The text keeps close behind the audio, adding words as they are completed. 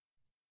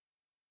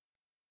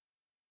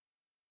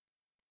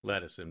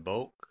Let us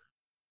invoke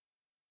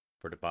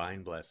for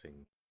divine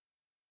blessing.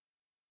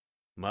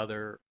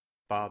 Mother,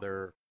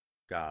 Father,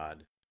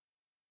 God,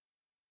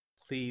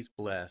 please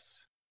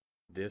bless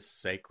this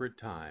sacred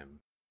time.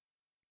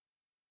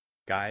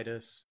 Guide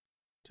us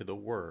to the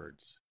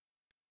words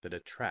that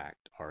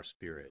attract our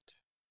spirit.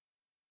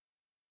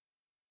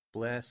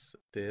 Bless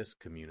this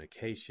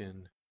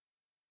communication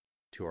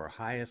to our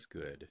highest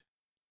good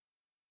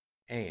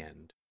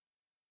and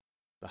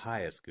the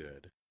highest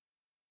good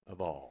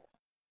of all.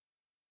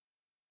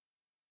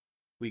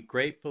 We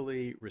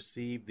gratefully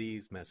receive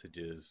these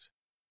messages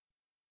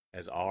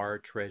as our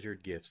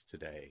treasured gifts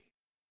today.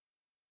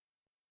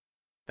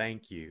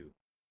 Thank you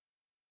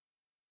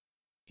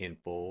in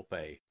full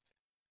faith.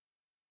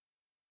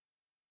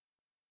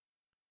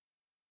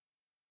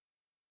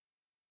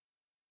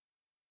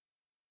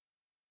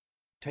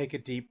 Take a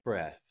deep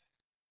breath.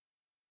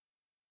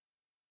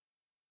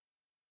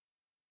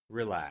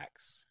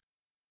 Relax.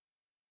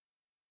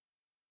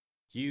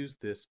 Use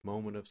this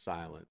moment of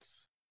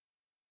silence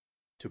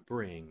to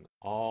bring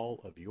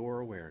all of your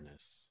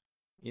awareness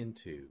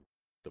into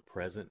the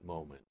present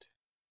moment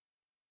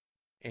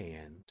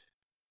and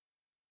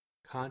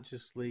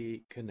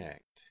consciously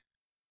connect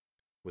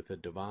with the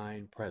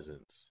divine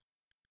presence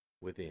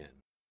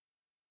within.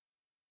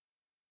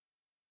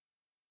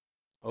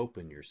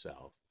 Open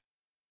yourself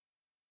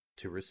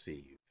to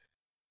receive.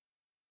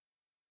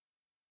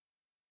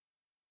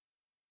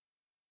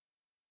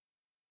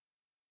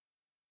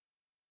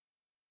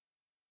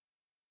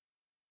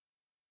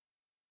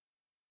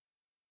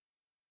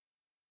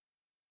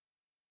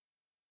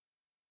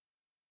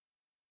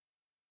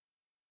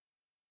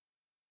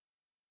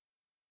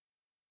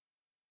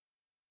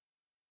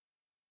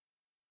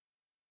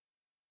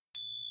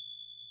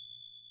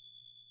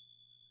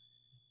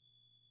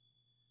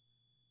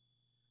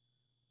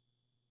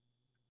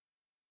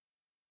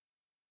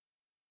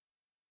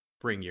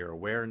 Bring your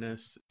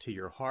awareness to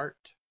your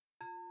heart.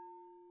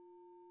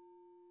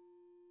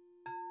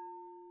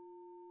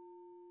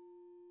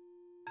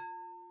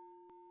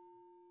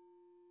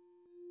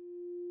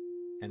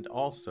 And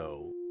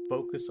also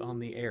focus on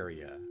the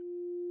area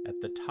at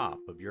the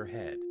top of your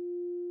head.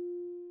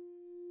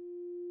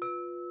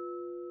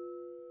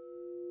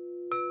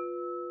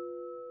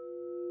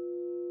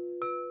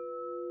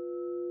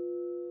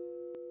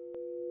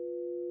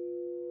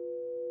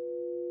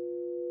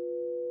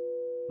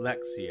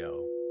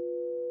 Lectio.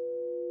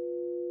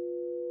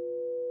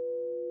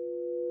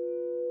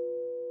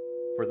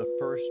 For the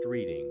first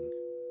reading,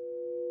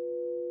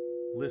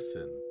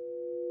 listen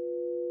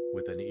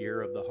with an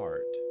ear of the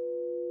heart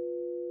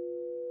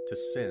to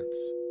sense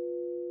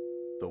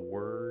the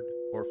word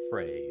or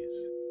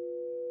phrase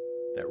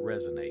that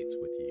resonates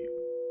with you.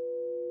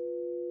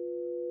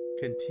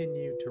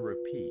 Continue to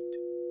repeat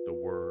the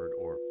word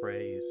or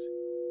phrase.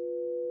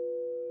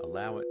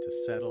 Allow it to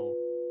settle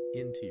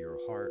into your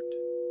heart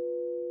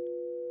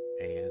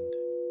and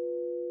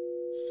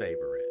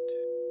savor it.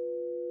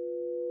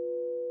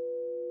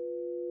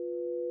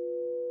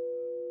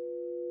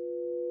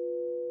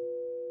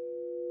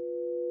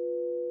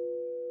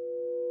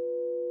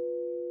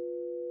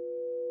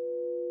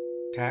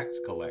 Tax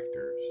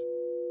collectors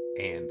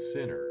and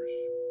sinners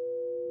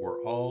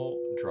were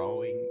all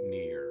drawing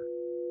near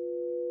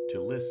to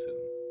listen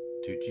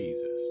to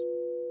Jesus.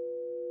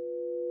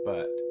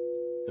 But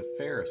the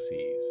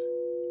Pharisees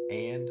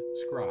and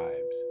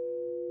scribes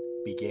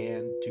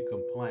began to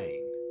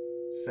complain,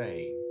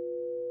 saying,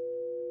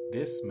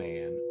 "This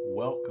man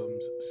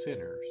welcomes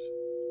sinners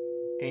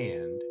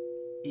and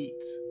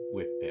eats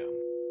with them."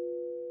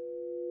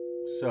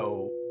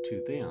 So to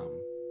them,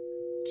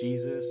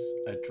 Jesus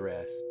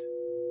addressed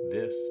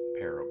this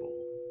parable.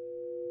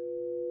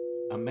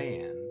 A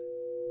man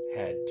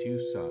had 2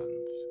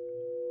 sons,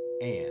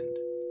 and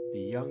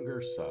the younger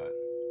son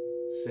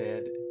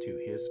said to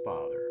his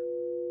father,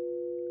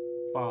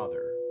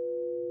 "Father,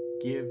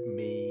 give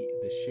me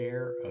the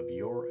share of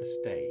your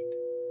estate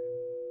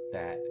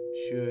that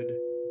should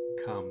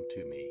come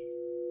to me."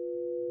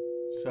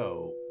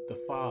 So the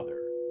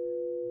father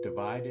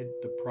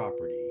divided the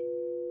property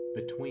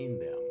between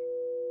them.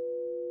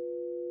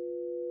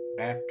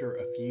 After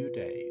a few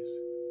days,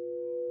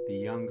 the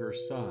younger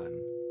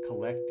son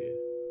collected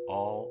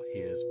all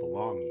his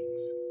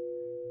belongings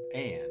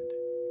and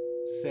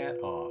set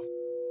off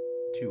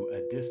to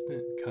a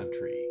distant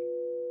country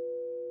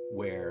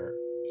where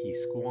he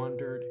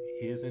squandered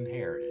his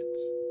inheritance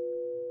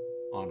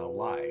on a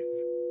life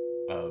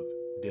of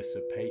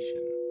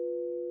dissipation.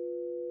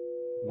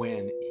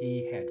 When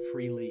he had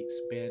freely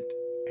spent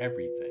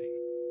everything,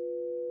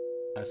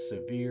 a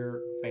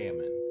severe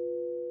famine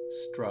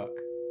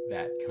struck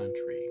that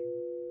country,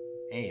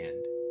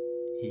 and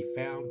he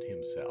found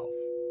himself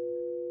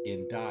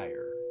in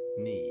dire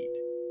need.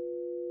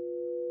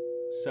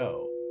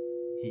 So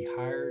he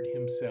hired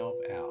himself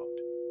out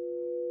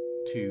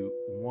to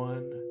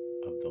one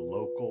of the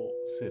local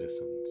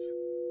citizens,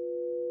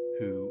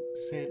 who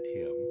sent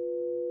him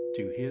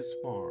to his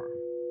farm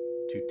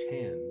to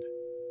tend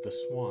the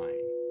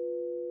swine,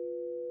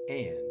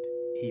 and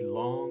he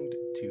longed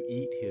to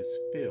eat his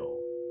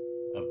fill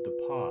of the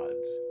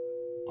pods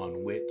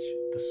on which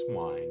the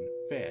swine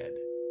fed,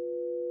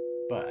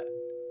 but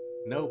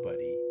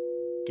nobody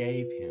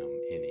gave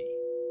him any.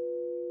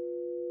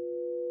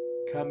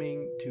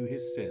 Coming to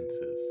his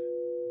senses,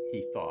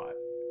 he thought,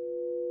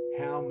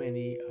 how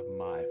many of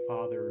my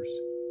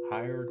father's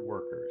hired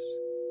workers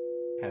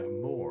have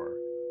more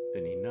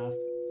than enough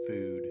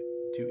food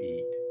to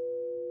eat?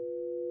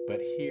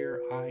 But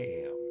here I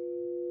am,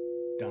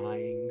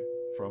 dying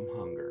from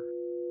hunger.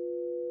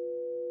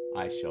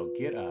 I shall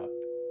get up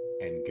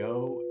and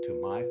go to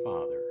my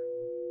father,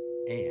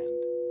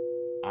 and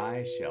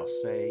I shall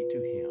say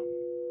to him,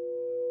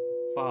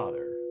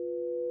 Father,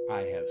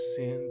 I have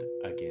sinned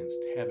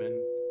against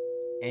heaven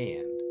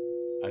and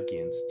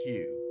against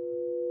you.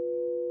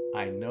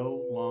 I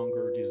no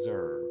longer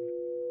deserve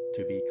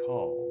to be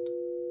called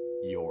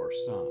your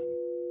son.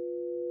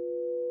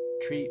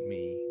 Treat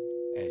me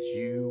as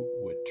you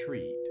would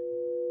treat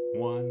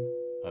one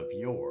of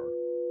your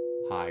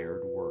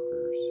hired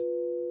workers.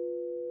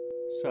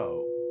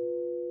 So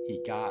he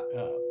got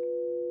up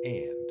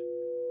and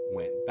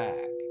went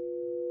back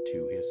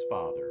to his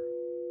father.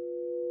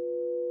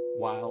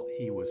 While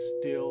he was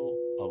still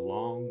a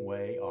long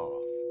way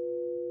off,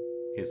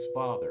 his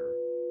father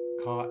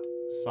caught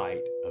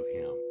sight of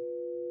him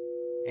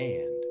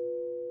and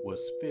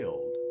was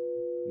filled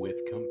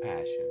with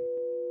compassion.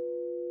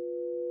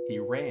 He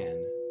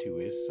ran to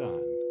his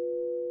son,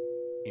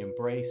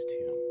 embraced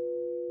him,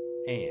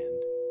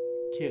 and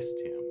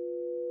kissed him.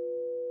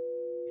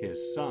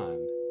 His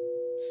son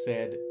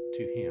said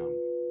to him,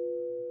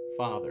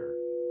 Father,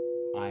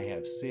 I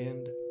have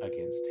sinned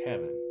against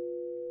heaven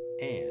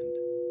and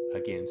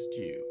against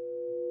you.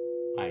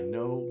 I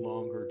no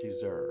longer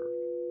deserve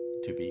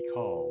to be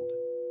called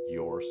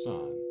your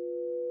son.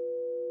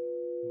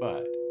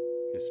 But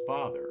his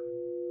father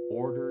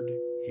ordered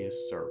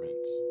his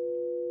servants,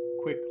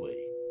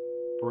 quickly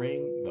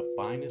bring the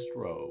finest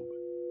robe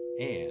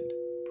and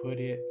put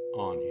it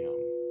on him.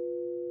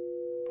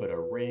 Put a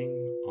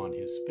ring on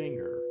his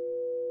finger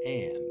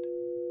and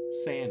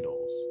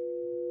sandals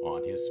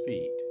on his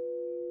feet.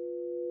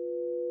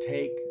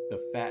 Take the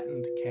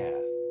fattened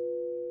calf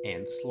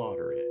and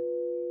slaughter it.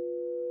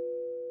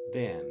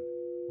 Then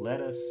let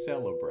us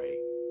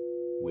celebrate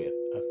with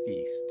a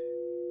feast,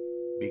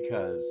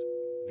 because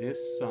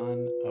this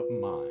son of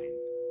mine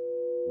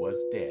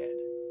was dead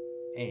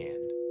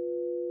and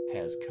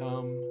has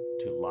come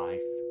to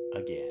life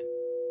again.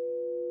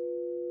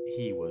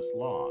 He was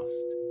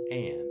lost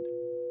and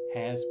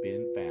has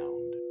been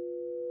found.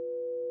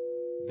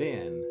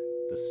 Then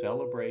the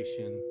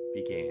celebration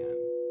began.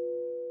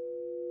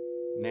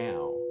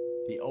 Now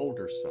the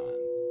older son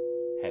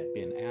had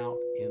been out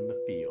in the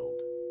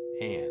field,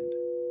 and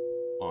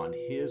on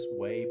his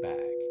way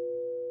back,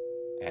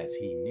 as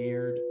he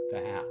neared the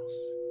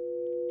house,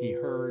 he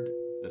heard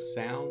the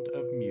sound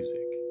of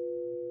music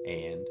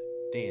and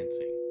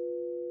dancing.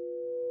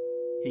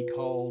 He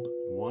called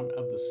one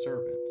of the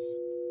servants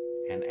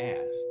and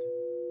asked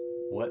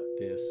what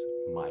this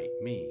might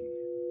mean.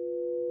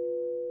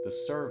 The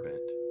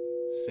servant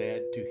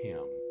said to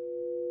him,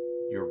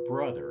 Your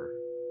brother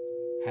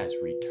has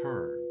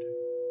returned,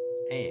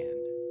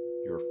 and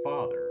your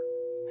father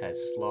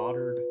has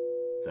slaughtered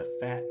the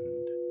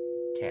fattened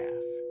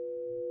calf,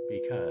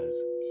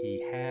 because he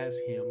has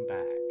him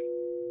back,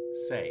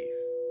 safe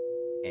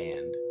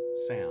and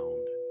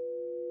sound.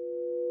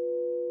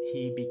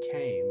 He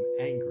became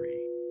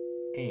angry,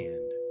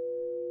 and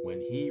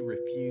when he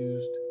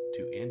refused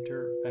to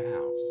enter the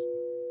house,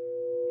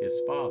 his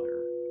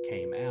father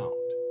came out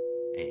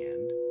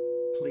and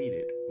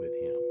pleaded with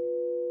him.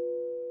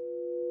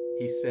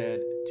 He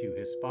said to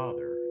his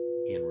father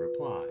in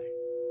reply,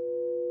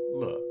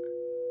 Look,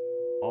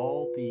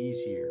 all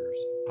these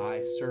years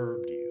I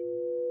served you,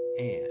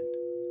 and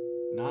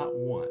not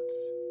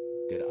once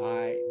did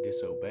I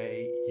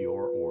disobey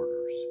your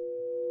orders.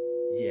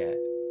 Yet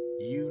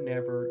you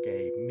never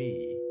gave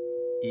me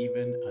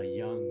even a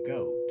young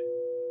goat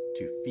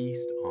to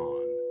feast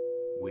on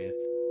with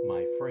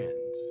my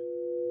friends.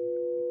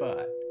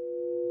 But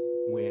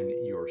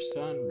when your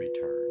son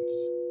returns,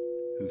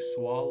 who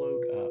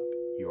swallowed up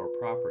your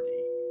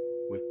property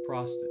with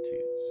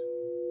prostitutes,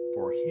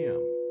 for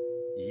him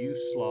you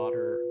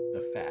slaughter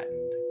the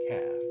fattened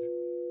calf.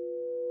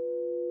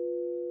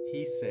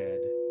 He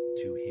said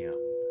to him,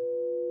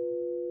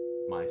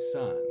 My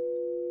son,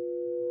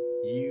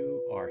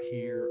 you are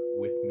here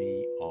with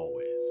me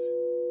always.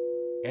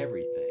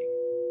 Everything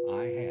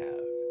I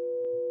have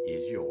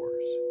is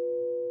yours.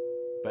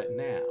 But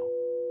now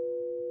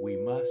we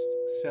must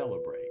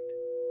celebrate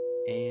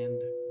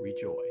and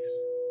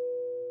rejoice,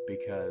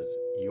 because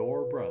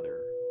your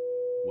brother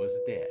was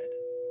dead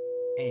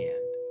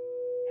and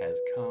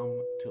has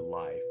come to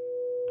life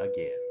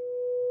again.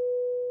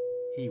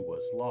 He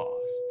was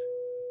lost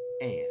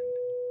and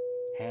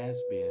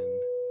has been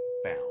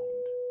found.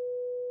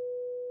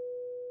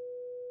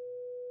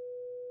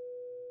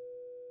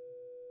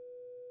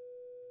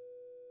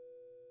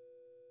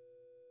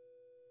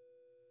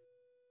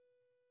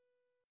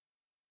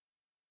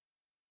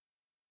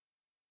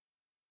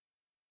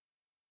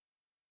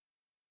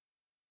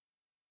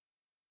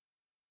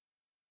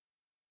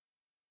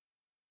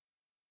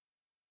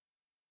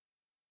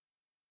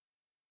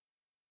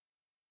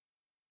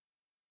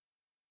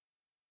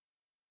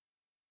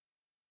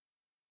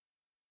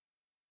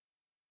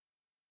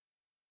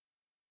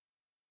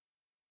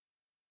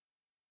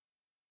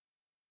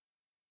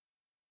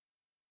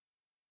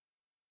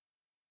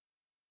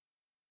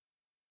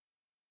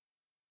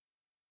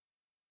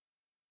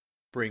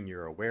 Bring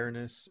your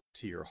awareness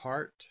to your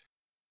heart.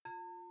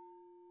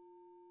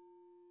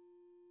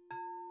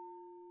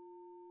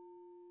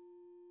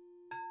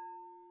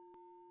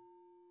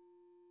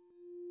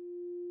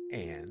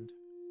 And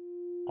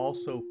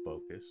also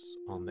focus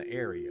on the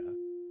area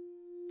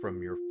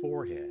from your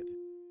forehead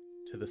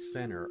to the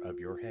center of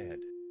your head.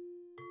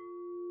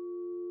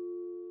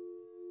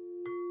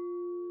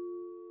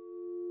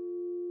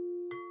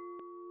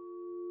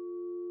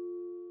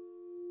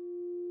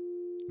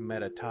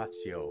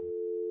 Meditatio.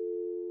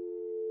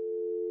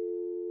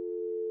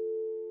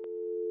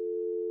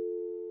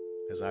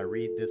 As I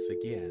read this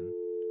again,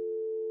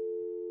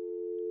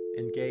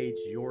 engage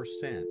your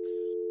sense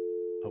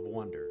of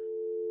wonder.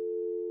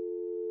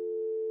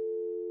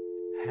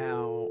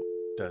 How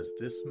does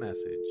this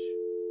message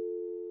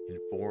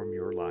inform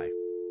your life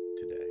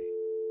today?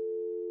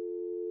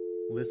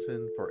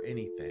 Listen for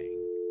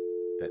anything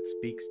that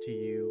speaks to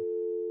you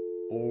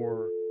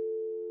or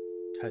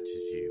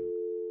touches you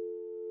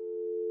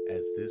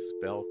as this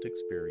felt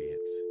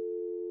experience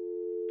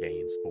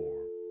gains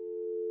form.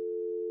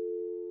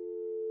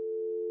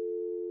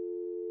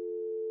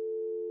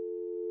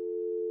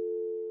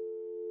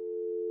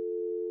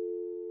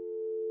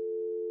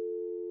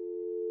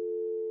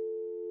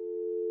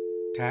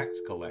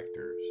 Tax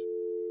collectors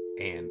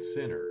and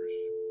sinners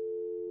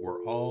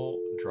were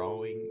all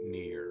drawing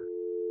near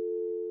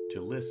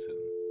to listen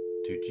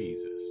to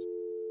Jesus.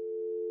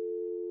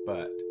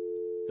 But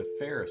the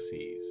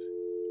Pharisees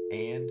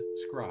and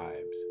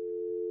scribes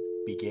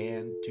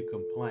began to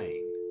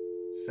complain,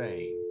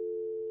 saying,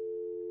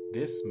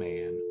 "This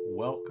man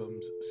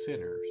welcomes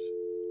sinners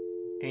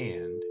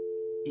and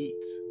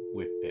eats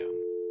with them."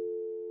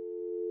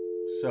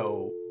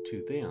 So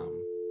to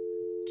them,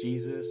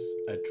 Jesus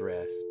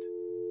addressed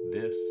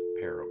this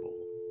parable.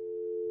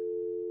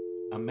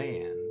 A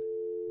man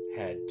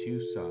had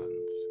 2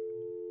 sons,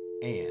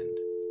 and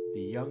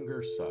the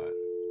younger son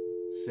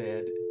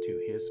said to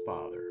his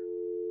father,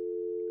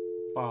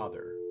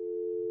 "Father,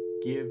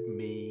 give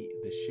me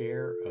the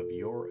share of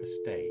your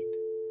estate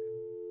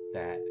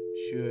that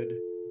should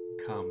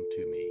come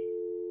to me."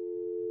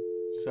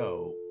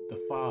 So the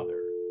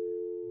father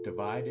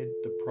divided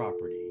the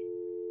property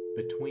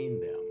between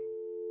them.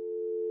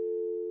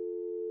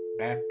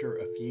 After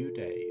a few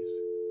days,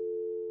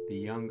 the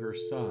younger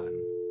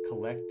son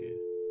collected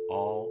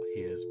all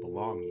his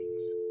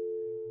belongings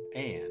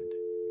and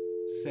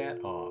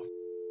set off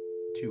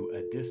to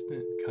a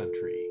distant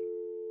country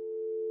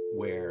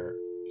where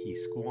he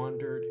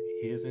squandered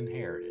his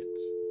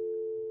inheritance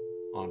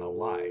on a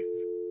life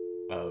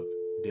of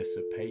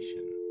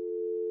dissipation.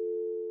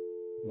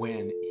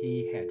 When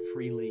he had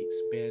freely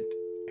spent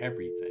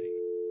everything,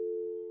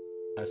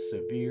 a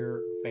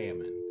severe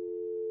famine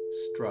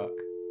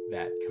struck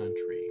that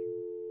country,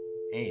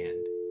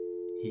 and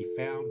he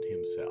found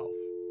himself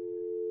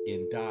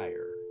in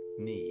dire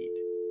need.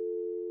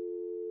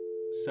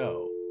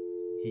 So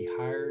he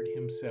hired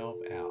himself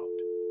out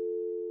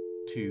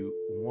to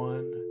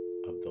one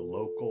of the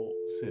local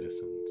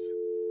citizens,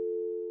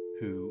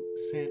 who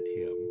sent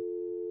him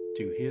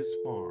to his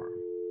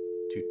farm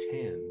to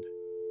tend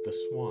the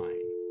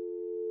swine.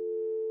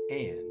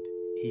 And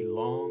he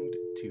longed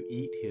to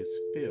eat his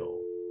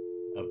fill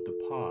of the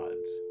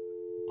pods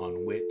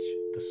on which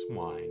the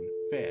swine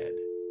fed,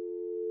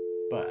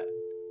 but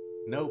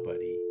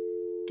nobody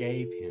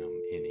gave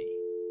him any.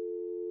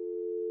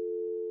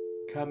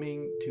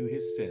 Coming to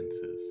his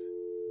senses,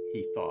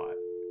 he thought,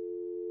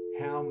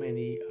 "How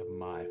many of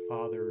my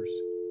father's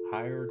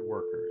hired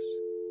workers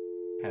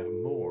have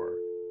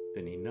more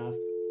than enough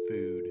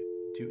food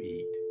to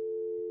eat?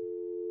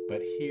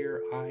 But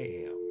here I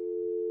am,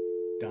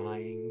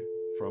 dying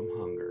from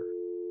hunger.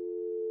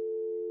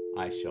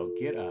 I shall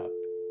get up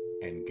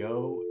and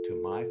go to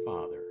my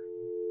father,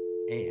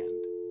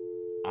 and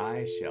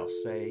I shall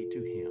say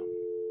to him,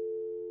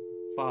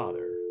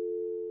 'Father,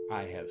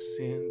 I have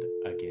sinned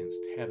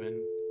against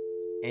heaven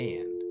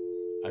and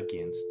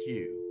against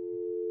you.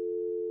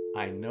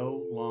 I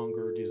no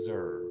longer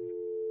deserve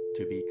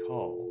to be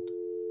called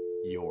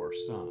your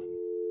son.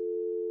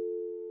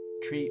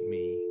 Treat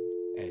me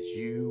as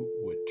you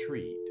would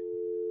treat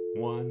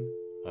one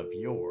of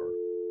your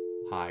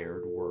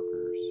hired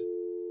workers.'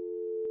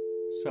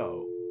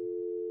 So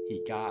he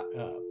got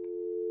up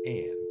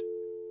and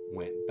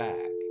went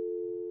back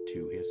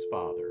to his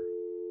father.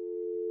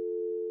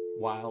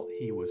 While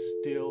he was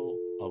still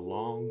a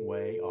long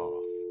way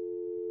off,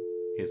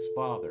 his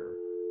father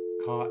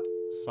caught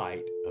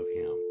sight of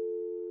him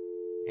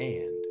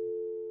and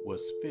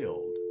was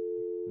filled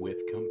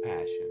with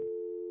compassion.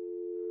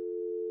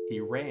 He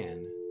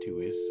ran to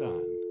his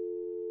son,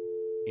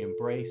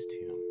 embraced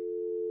him,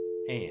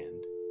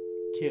 and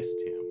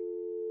kissed him.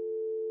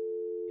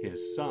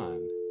 His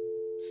son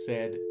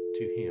said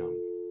to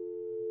him,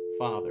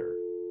 'Father,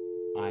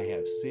 I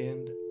have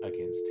sinned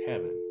against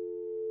heaven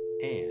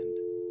and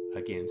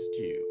against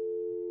you.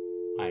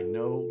 I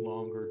no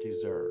longer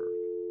deserve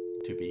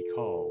to be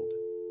called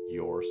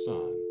your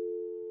son.'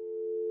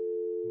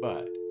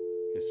 But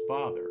his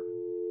father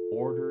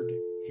ordered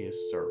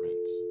his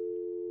servants,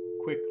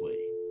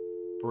 'Quickly,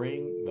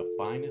 Bring the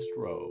finest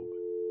robe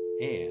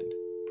and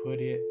put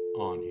it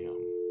on him.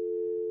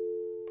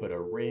 Put a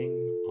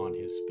ring on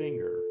his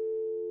finger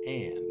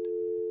and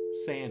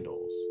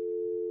sandals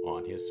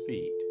on his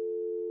feet.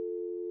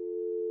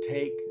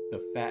 Take the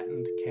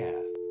fattened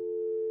calf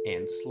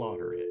and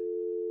slaughter it.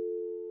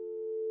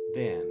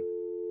 Then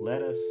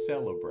let us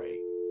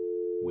celebrate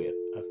with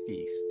a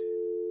feast,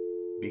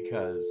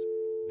 because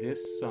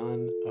this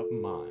son of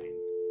mine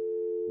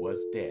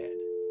was dead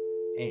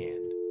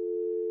and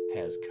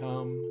has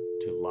come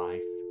to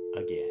life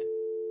again.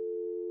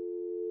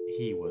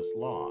 He was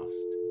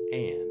lost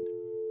and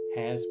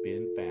has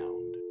been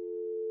found.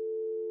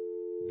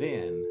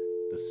 Then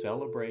the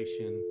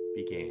celebration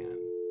began.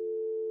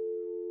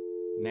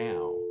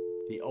 Now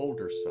the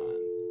older son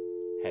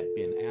had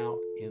been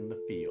out in the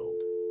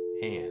field,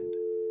 and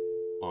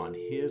on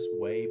his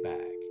way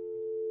back,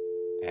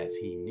 as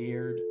he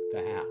neared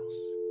the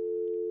house,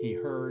 he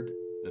heard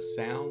the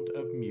sound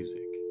of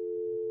music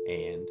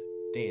and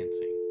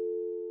dancing.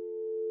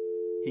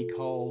 He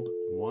called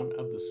one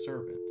of the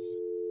servants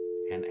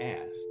and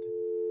asked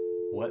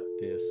what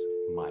this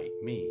might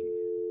mean.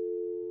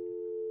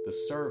 The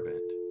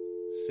servant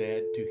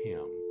said to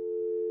him,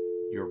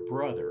 "Your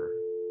brother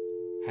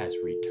has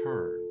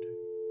returned,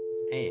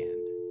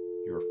 and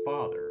your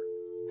father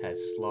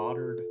has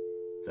slaughtered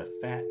the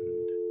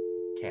fattened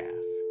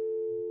calf,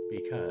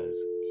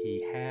 because he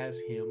has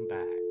him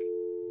back,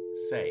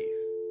 safe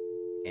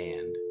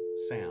and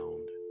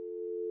sound."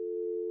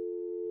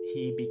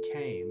 He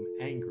became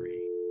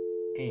angry,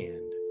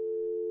 and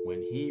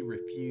when he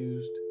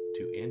refused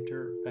to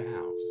enter the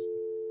house,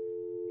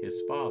 his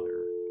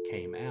father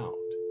came out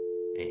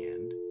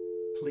and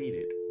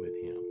pleaded with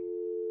him.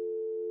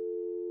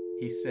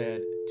 He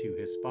said to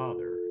his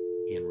father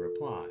in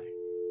reply,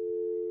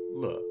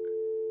 "Look,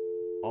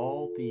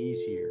 all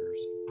these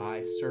years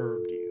I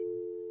served you,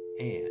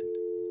 and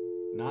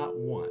not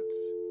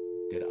once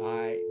did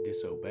I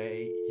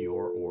disobey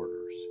your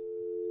orders.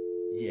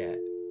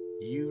 Yet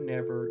you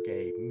never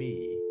gave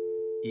me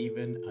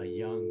even a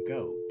young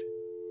goat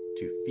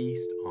to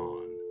feast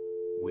on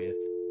with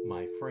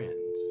my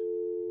friends.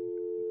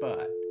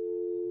 But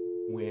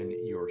when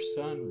your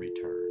son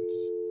returns,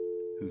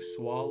 who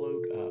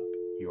swallowed up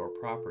your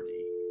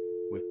property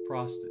with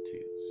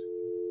prostitutes,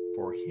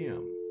 for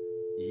him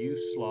you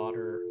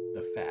slaughter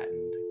the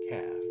fattened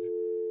calf."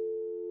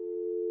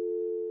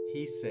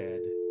 He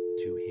said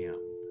to him,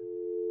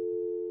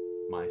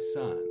 "My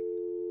son,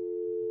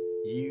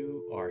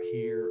 you are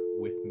here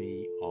with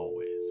me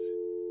always.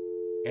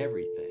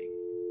 Everything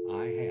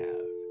I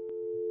have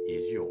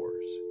is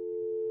yours.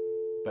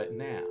 But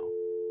now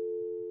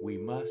we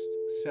must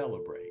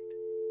celebrate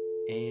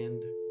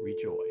and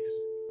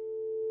rejoice,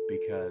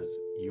 because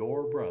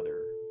your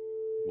brother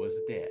was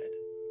dead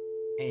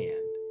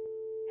and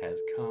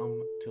has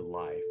come to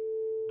life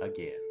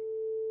again.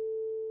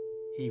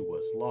 He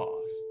was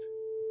lost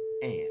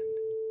and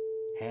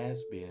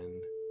has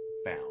been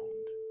found."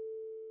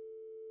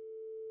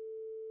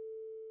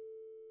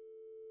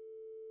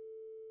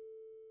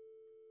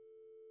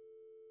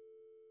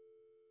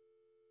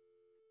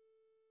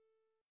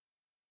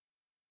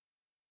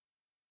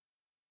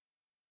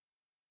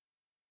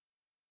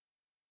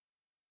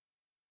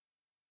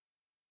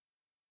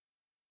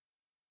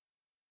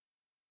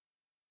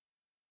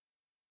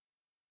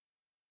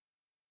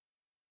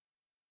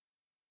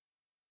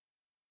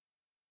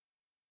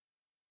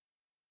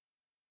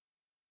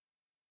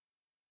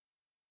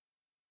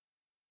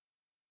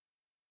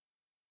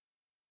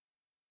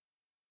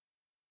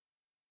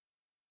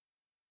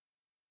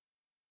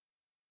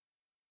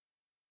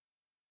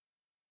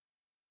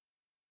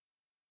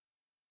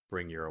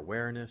 Bring your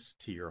awareness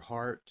to your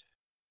heart.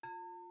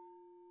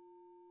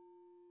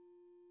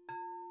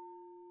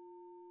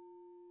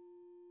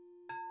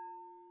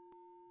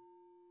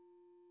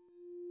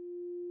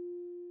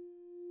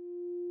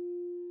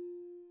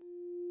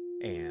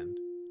 And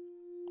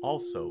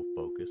also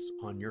focus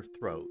on your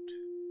throat.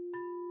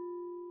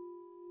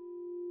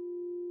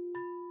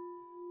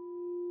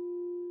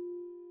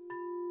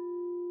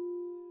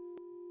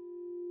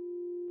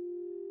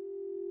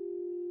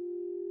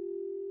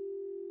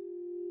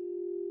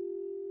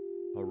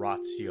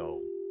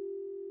 Oratio.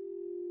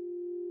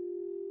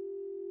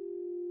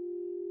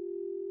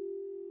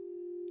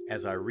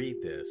 As I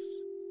read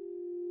this,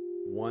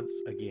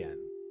 once again,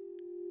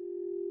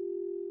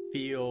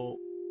 feel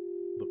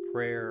the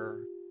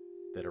prayer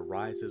that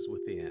arises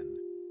within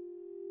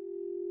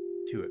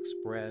to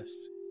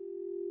express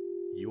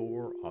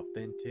your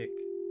authentic,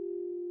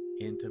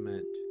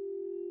 intimate,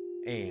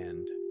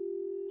 and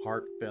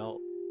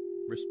heartfelt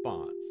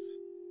response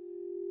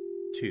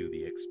to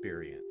the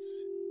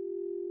experience.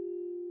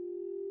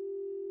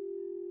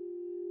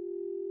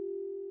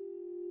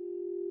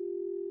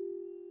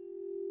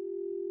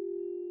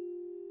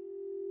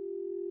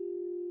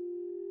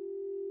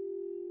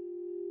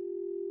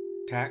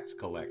 Tax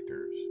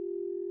collectors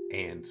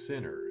and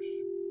sinners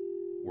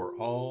were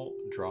all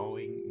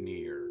drawing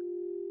near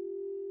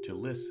to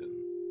listen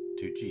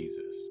to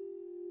Jesus.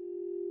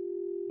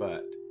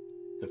 But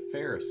the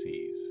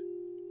Pharisees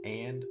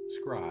and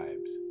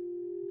scribes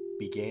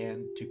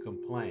began to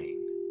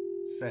complain,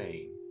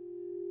 saying,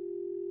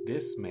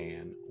 "This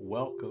man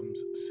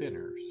welcomes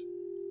sinners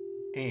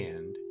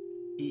and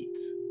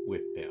eats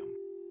with them."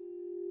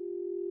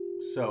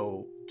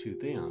 So to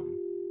them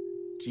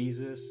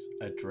Jesus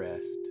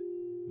addressed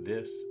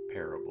this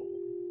parable.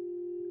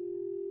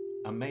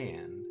 A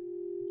man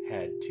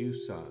had 2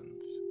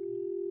 sons,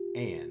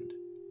 and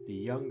the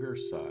younger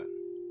son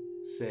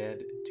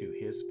said to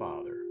his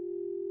father,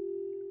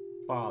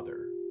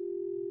 "Father,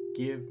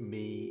 give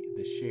me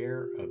the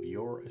share of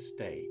your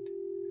estate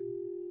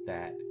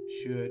that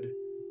should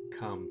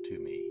come to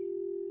me."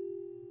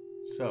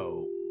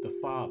 So the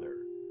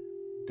father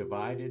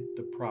divided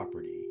the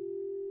property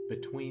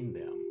between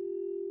them.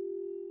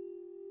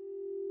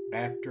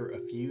 After a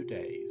few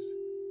days,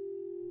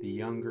 the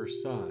younger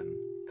son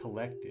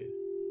collected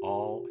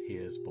all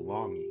his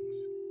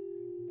belongings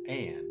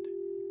and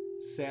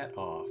set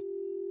off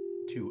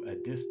to a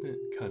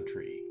distant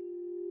country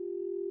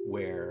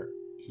where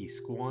he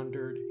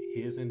squandered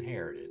his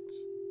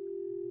inheritance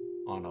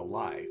on a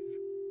life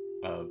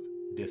of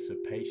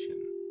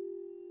dissipation.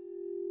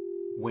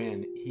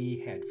 When he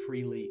had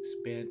freely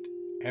spent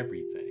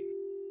everything,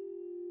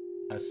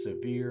 a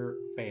severe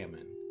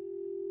famine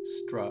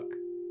struck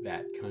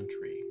that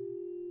country,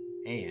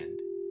 and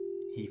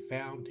he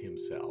found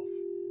himself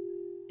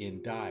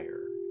in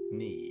dire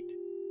need.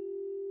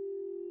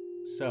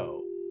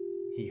 So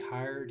he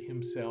hired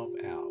himself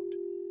out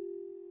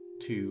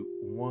to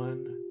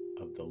one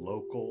of the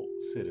local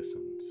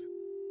citizens,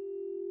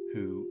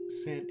 who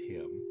sent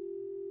him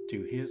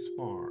to his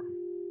farm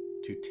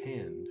to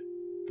tend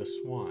the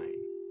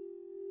swine.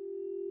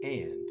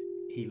 And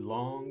he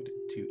longed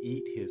to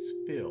eat his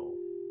fill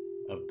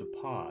of the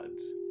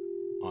pods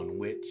on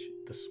which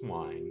the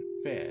swine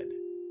fed,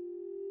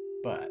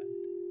 but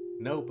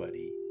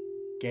nobody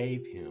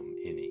gave him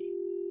any.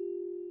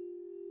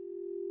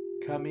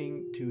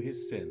 Coming to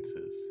his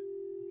senses,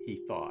 he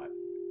thought,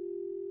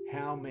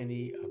 "How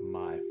many of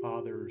my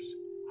father's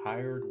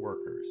hired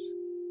workers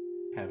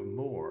have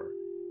more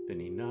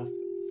than enough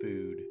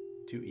food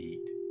to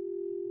eat?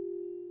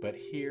 But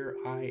here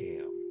I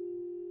am,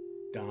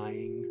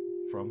 dying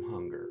from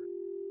hunger.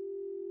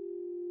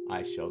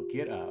 I shall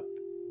get up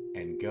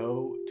and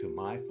go to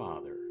my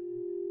father,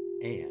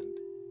 and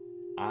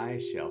I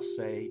shall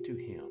say to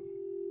him,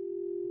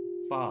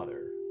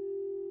 'Father,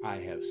 I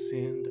have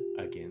sinned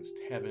against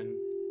heaven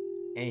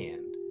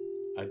and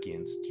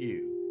against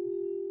you.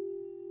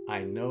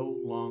 I no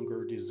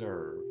longer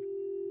deserve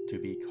to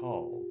be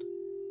called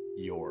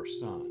your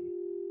son.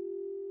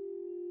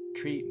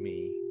 Treat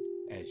me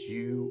as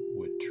you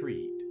would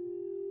treat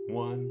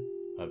one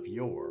of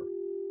your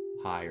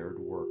hired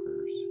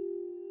workers.'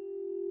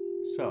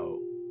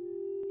 So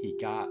he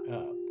got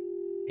up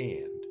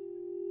and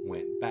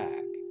went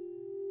back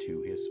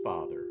to his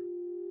father.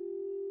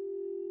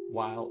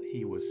 While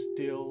he was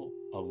still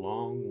a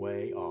long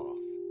way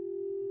off,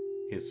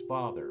 his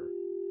father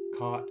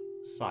caught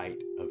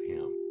sight of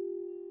him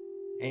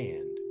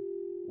and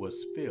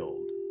was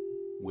filled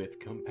with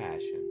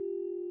compassion.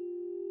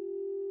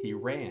 He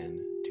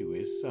ran to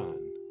his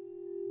son,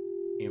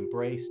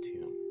 embraced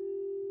him,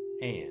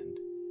 and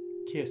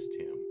kissed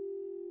him.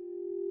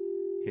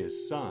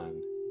 His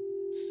son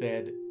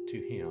said to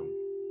him,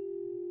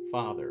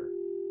 'Father,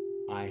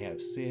 I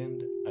have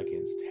sinned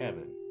against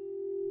heaven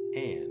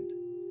and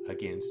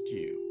against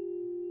you.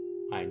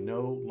 I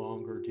no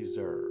longer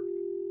deserve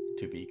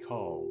to be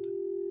called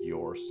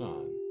your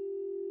son.'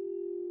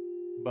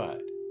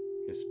 But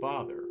his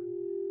father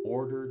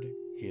ordered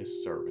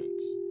his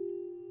servants,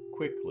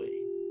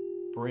 'Quickly,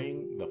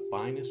 bring the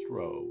finest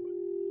robe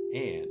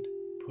and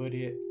put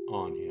it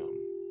on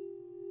him.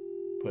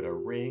 Put a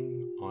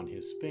ring on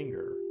his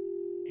finger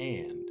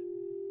and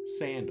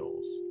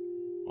sandals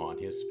on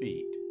his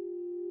feet.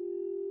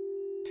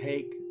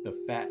 Take the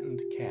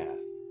fattened calf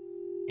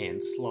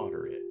and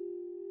slaughter it.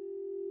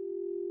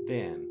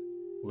 Then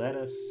let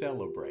us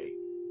celebrate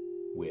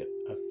with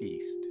a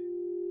feast,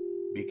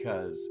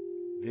 because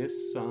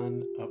this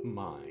son of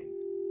mine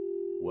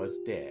was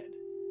dead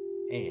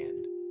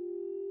and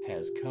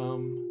has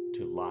come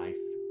to life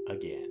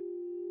again.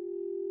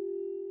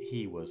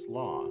 He was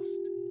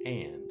lost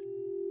and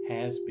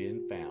has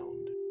been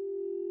found.'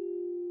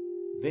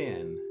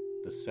 Then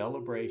the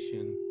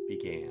celebration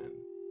began.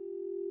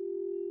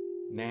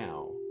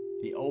 Now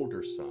the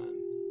older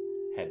son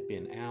had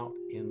been out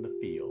in the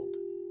field,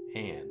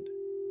 and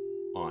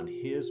on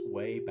his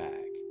way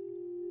back,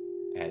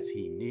 as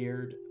he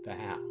neared the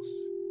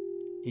house,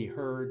 he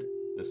heard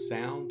the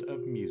sound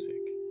of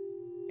music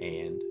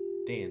and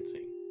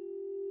dancing.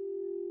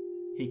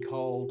 He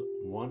called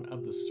one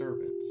of the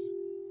servants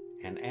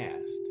and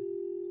asked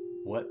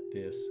what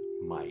this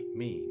might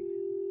mean.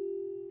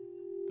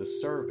 The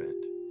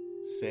servant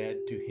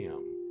said to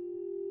him,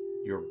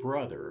 'Your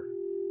brother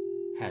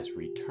has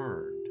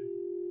returned,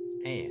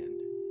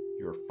 and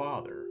your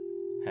father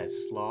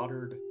has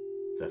slaughtered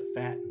the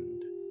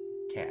fattened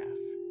calf,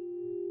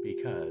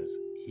 because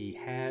he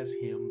has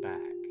him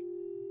back,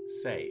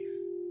 safe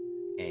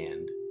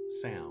and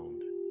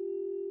sound.'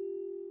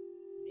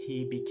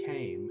 he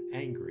became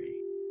angry,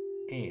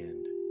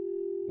 and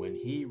when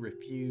he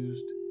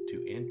refused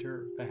to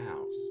enter the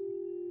house,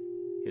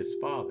 his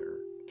father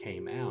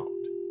came out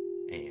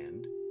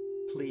and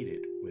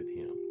pleaded with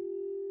him.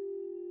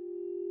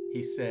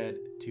 He said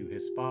to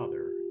his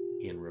father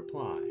in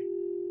reply,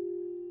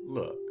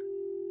 "Look,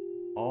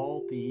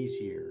 all these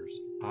years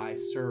I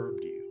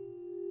served you,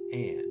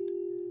 and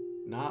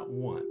not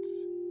once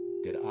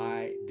did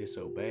I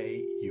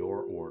disobey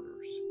your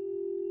orders.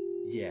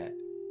 Yet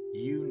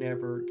you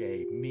never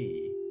gave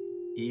me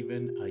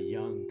even a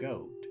young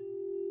goat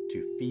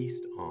to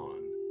feast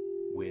on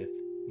with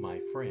my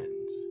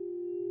friends.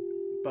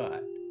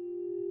 But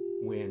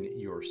when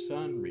your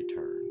son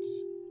returns,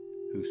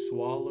 who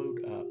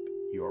swallowed up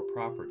your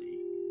property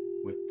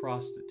with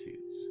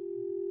prostitutes,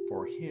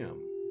 for him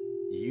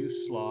you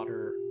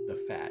slaughter the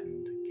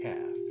fattened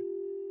calf."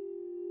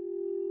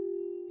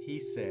 He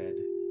said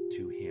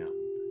to him,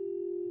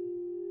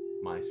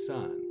 "My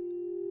son,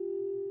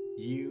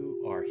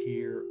 you are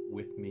here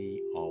with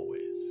me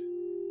always.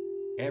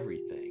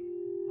 Everything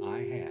I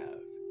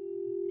have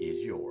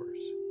is yours.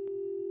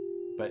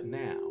 But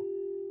now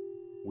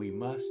we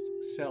must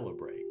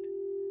celebrate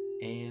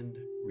and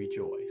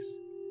rejoice,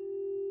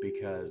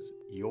 because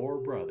your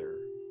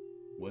brother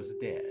was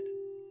dead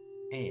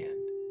and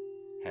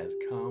has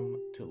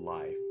come to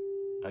life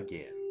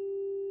again.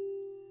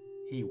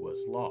 He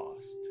was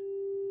lost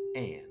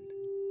and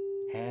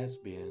has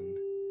been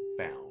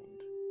found."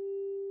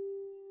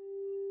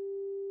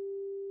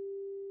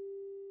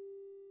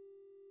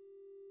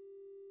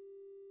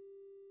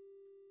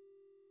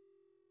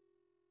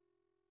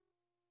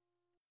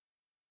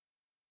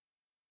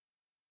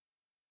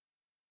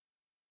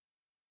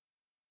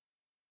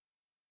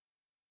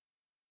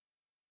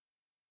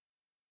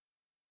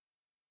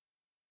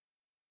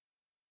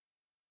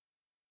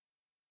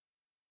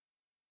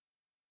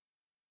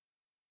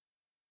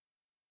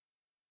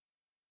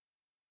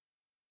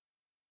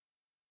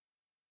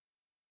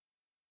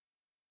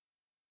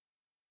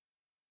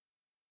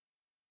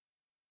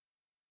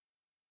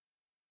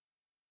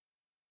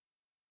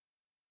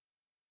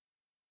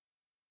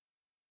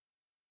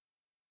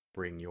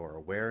 Bring your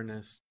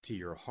awareness to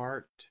your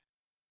heart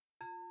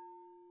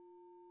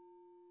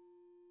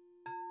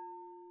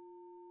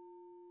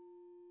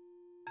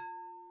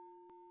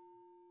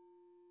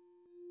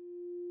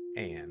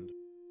and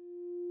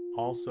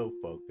also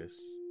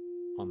focus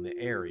on the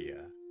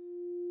area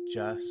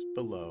just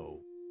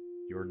below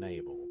your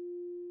navel.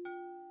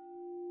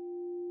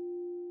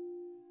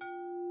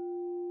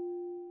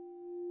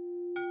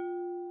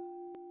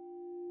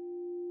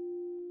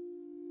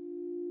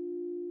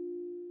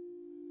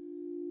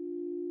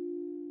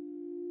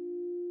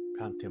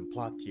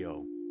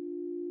 Contemplatio.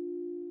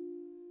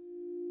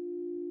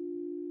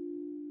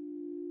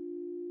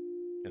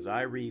 As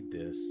I read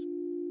this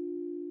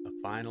a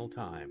final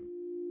time,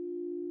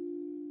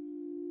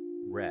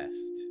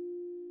 rest.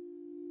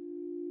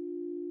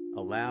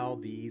 Allow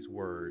these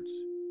words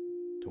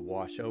to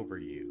wash over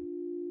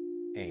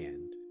you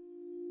and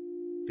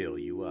fill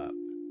you up.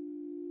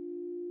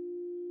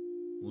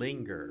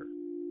 Linger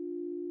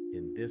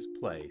in this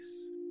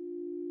place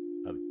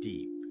of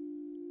deep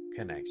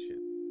connection.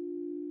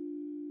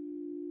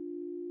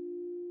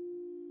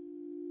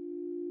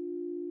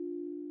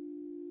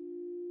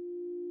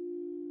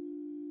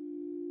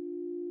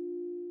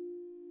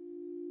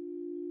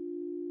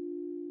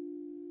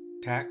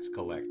 Tax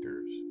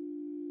collectors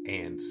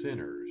and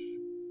sinners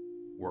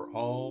were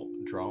all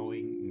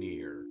drawing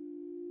near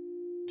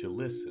to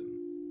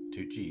listen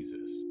to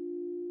Jesus.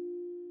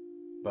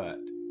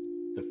 But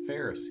the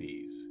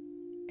Pharisees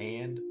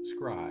and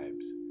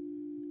scribes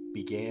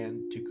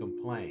began to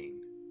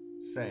complain,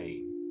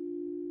 saying,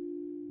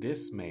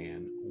 "This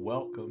man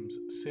welcomes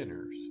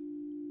sinners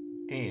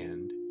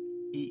and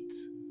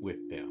eats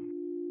with them."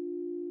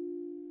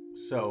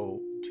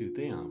 So to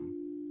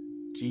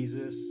them,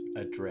 Jesus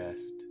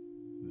addressed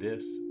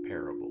this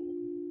parable.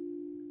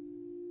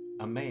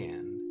 A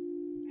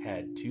man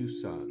had 2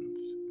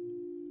 sons,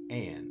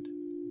 and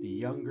the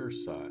younger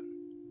son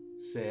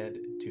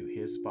said to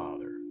his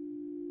father,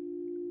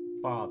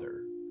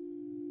 "Father,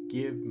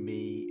 give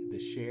me the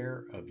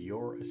share of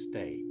your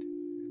estate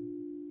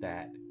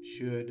that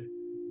should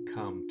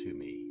come to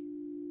me."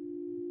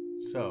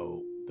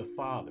 So the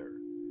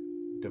father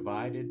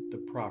divided the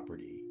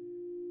property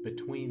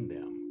between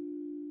them.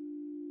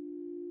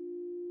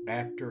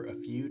 After a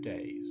few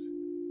days,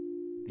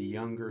 the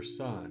younger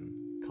son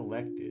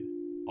collected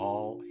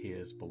all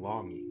his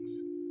belongings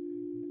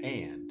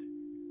and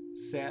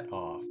set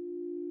off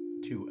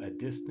to a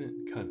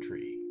distant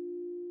country,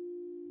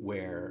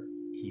 where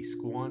he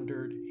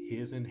squandered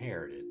his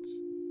inheritance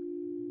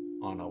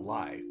on a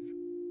life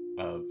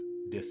of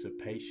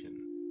dissipation.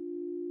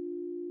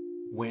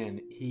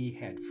 When he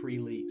had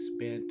freely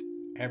spent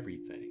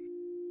everything,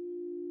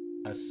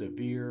 a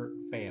severe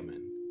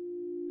famine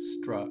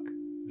struck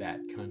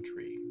that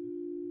country,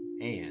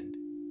 and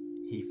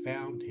he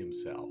found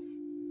himself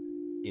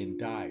in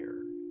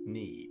dire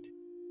need.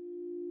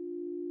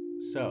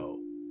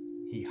 So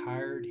he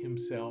hired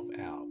himself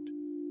out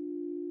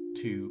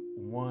to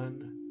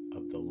one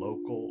of the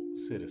local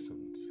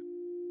citizens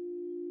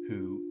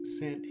who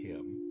sent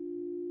him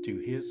to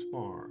his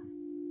farm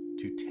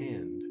to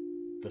tend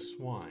the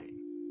swine,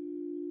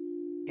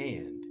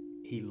 and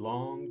he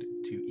longed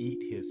to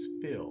eat his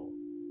fill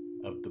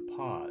of the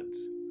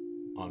pods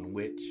on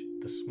which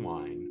the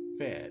swine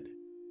fed,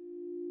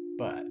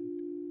 but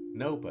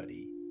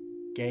nobody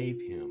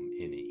gave him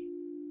any.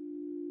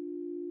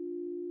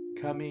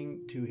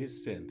 Coming to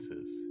his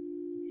senses,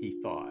 he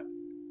thought,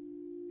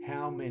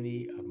 "How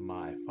many of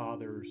my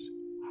father's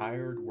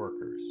hired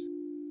workers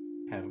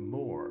have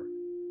more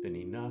than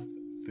enough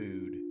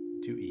food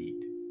to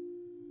eat?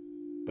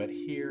 But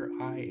here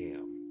I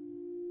am,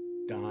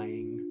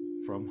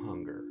 dying from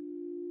hunger.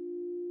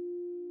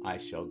 I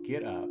shall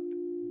get up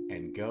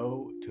and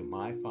go to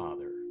my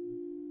father,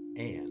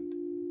 and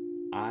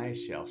I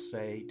shall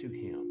say to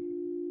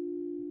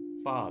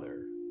him,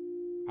 'Father,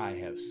 I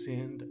have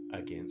sinned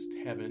against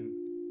heaven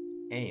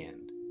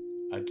and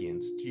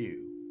against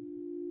you.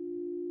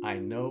 I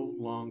no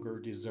longer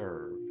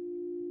deserve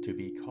to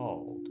be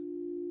called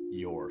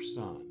your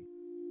son.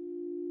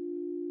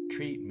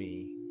 Treat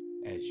me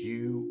as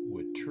you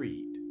would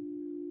treat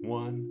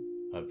one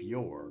of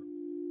your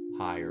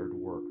hired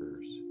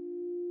workers.'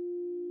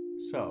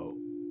 So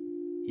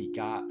he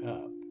got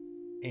up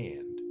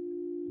and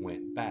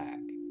went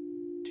back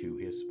to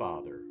his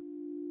father.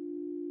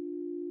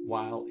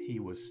 While he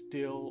was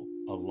still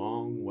a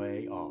long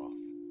way off,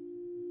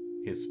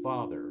 his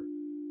father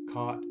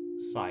caught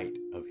sight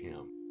of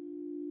him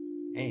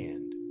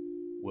and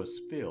was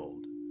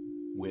filled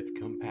with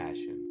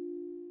compassion.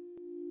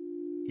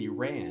 He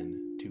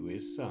ran to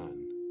his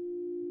son,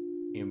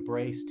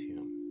 embraced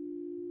him,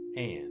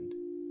 and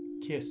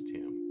kissed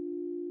him.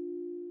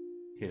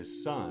 His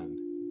son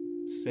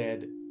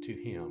said to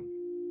him,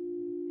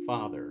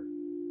 'Father,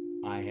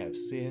 I have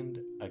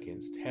sinned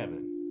against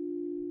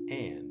heaven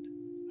and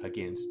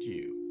against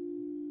you.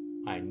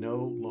 I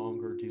no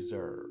longer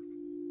deserve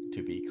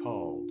to be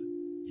called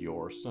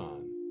your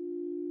son.'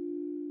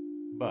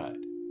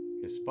 But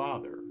his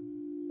father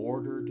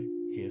ordered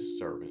his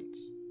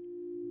servants,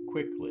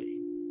 'Quickly,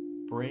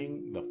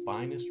 bring the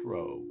finest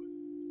robe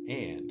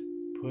and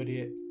put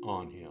it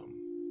on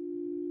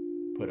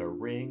him. Put a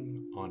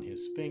ring on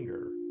his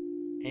finger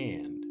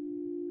and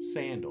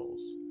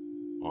sandals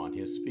on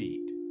his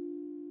feet.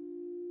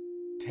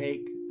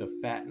 Take the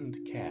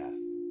fattened calf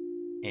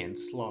and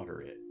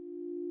slaughter it.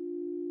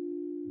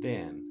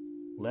 Then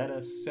let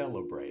us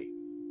celebrate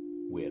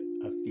with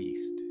a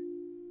feast,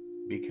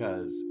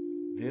 because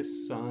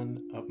this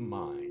son of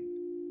mine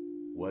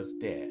was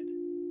dead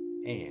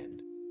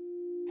and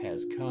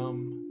has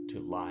come to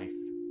life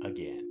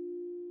again.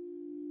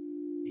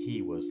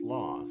 He was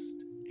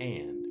lost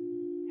and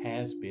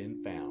has been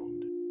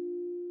found.'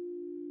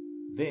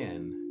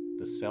 Then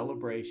the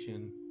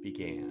celebration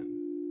began.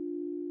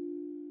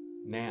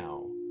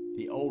 Now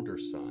the older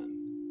son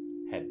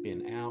had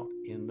been out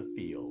in the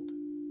field,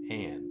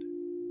 and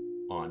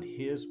on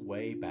his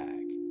way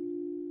back,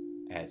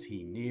 as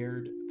he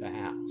neared the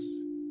house,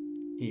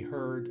 he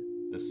heard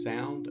the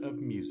sound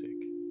of music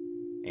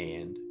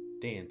and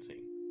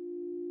dancing.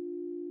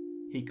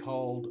 He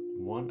called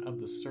one of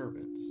the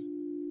servants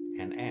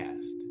and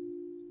asked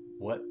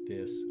what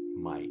this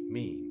might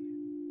mean.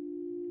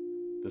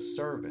 The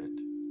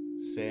servant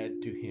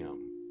said to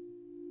him,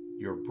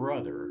 'Your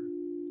brother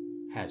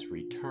has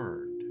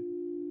returned,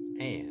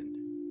 and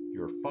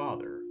your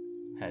father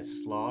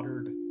has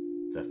slaughtered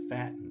the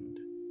fattened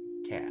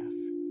calf,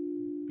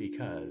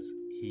 because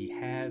he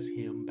has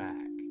him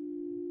back,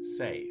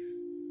 safe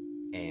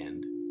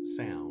and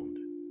sound.'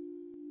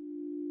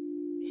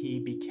 He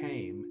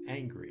became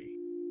angry,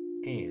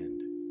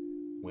 and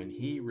when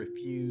he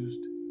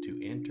refused to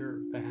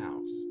enter the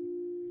house,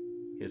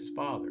 his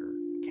father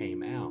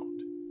came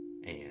out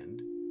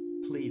and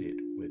pleaded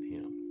with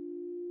him.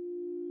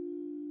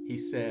 He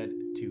said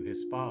to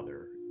his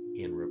father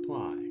in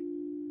reply,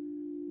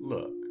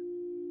 'Look,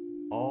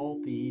 all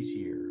these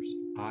years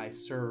I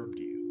served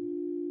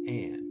you,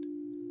 and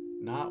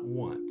not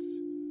once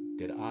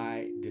did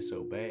I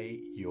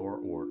disobey your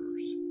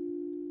orders.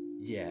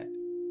 Yet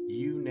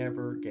you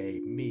never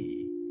gave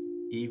me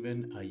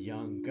even a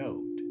young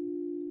goat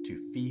to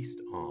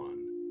feast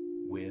on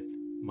with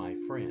my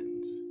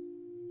friends.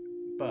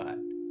 But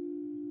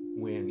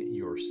when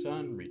your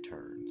son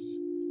returns,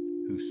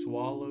 who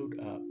swallowed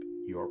up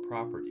your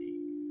property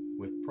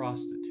with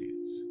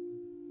prostitutes,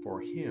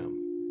 for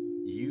him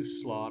you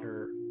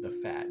slaughter the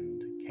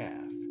fattened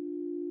calf.'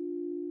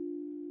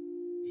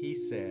 He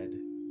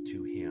said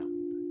to him,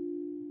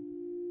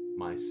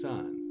 'My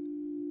son,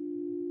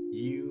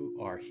 you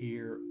are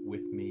here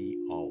with me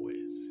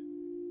always.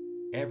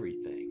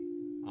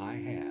 Everything I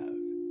have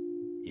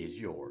is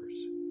yours.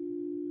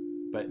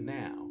 But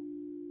now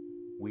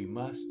we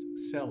must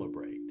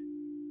celebrate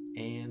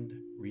and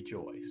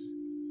rejoice,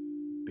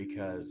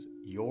 because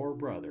your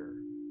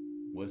brother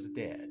was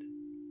dead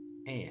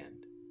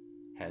and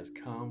has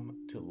come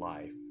to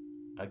life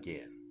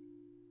again.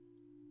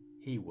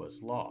 He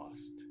was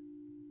lost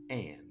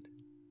and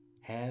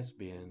has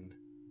been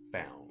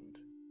found.'"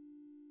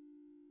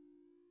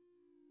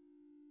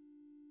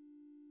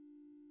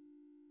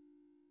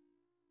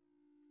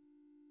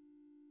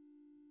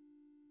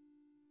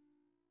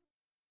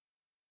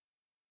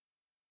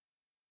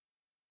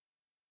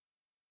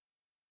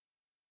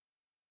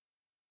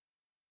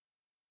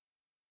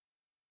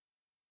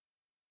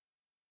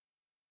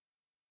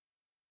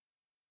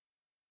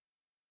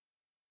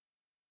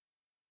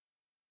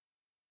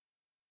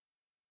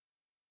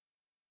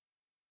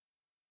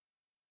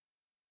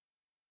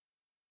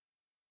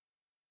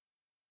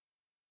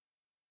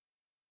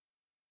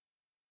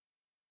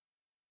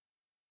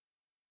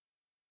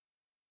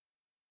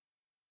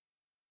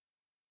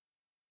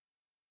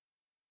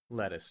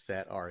 Let us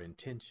set our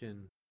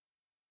intention,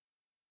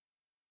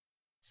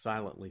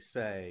 silently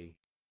say,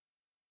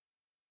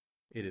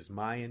 it is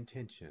my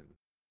intention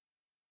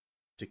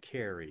to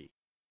carry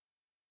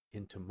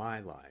into my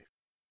life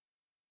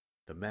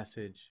the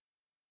message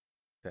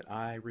that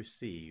I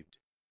received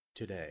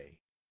today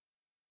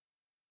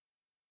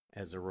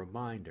as a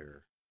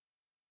reminder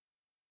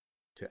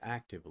to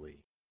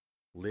actively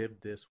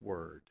live this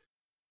word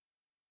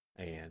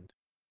and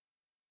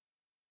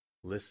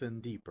listen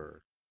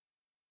deeper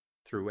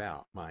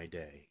throughout my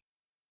day.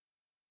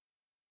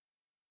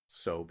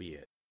 So be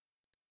it.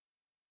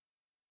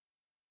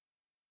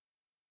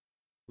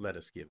 Let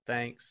us give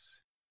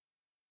thanks.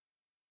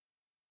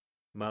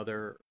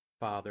 Mother,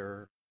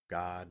 Father,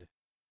 God,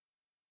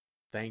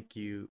 thank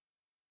you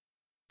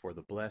for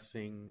the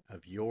blessing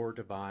of your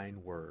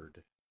divine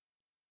word.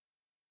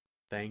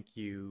 Thank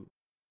you,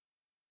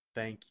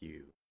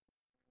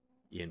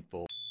 in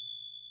full.